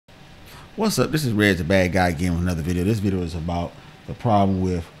What's up? This is Red the Bad Guy again with another video. This video is about the problem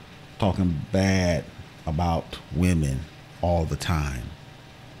with talking bad about women all the time.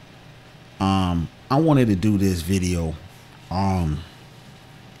 I wanted to do this video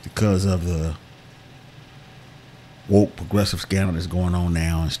because of the woke progressive scandal that's going on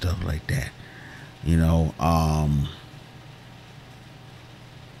now and stuff like that. You know,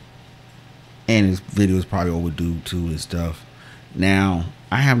 and this video is probably overdue too and stuff. Now,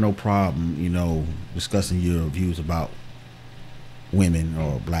 I have no problem, you know, discussing your views about women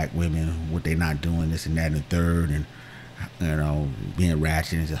or black women, what they're not doing, this and that and the third, and, you know, being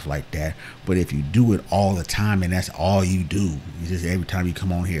ratchet and stuff like that. But if you do it all the time and that's all you do, you just every time you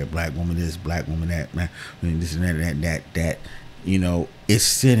come on here, black woman this, black woman that, man, this and that, you know, it's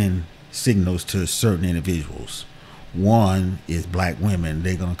sending signals to certain individuals. One is black women.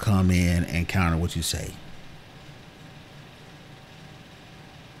 They're going to come in and counter what you say.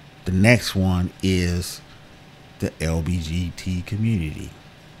 The next one is the LGBT community.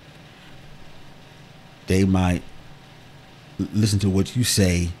 They might listen to what you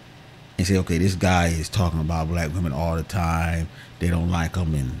say and say, okay, this guy is talking about black women all the time. They don't like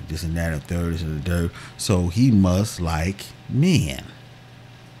them and this and that and third, this and the third. So he must like men.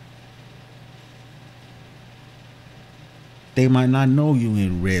 They might not know you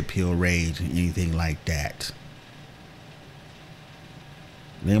in red pill rage and anything like that.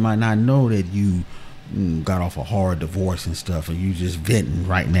 They might not know that you got off a hard divorce and stuff, and you just venting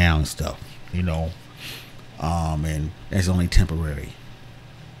right now and stuff, you know. And that's only temporary.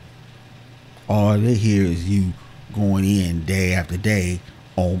 All they hear is you going in day after day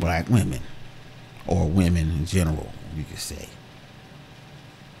on black women, or women in general, you could say.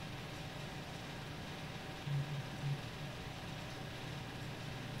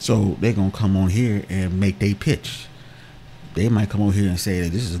 So they're gonna come on here and make their pitch. They might come over here and say that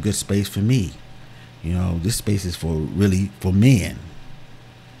this is a good space for me. You know, this space is for really for men.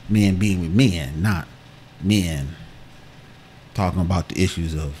 Men being with men, not men talking about the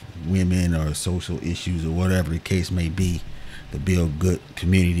issues of women or social issues or whatever the case may be, to build good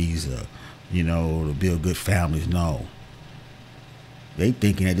communities, you know, to build good families. No. They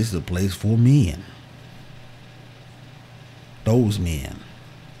thinking that this is a place for men. Those men.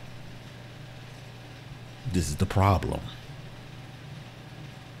 This is the problem.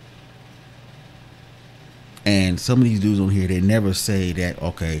 And some of these dudes on here, they never say that,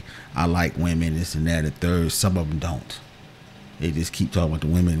 okay, I like women, this and that, the third. Some of them don't. They just keep talking about the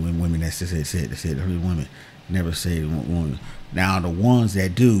women that said, women. Never say women. Now, the ones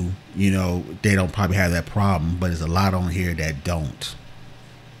that do, you know, they don't probably have that problem, but there's a lot on here that don't.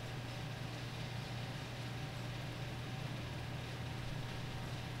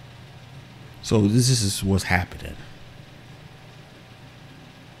 So this is what's happening.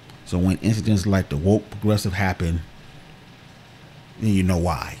 So when incidents like the woke progressive happen, then you know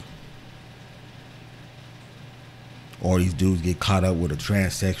why. Or these dudes get caught up with a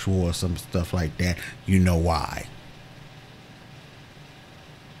transsexual or some stuff like that, you know why.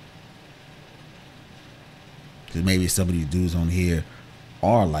 Because maybe some of these dudes on here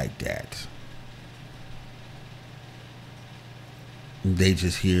are like that. They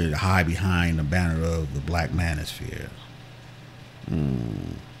just here to hide behind the banner of the Black Manosphere.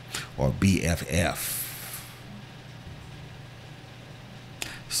 Or BFF.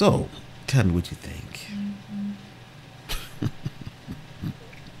 So, tell me what you think.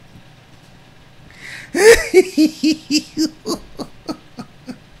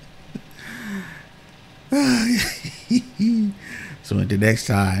 So until next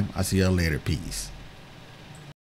time, I'll see y'all later. Peace.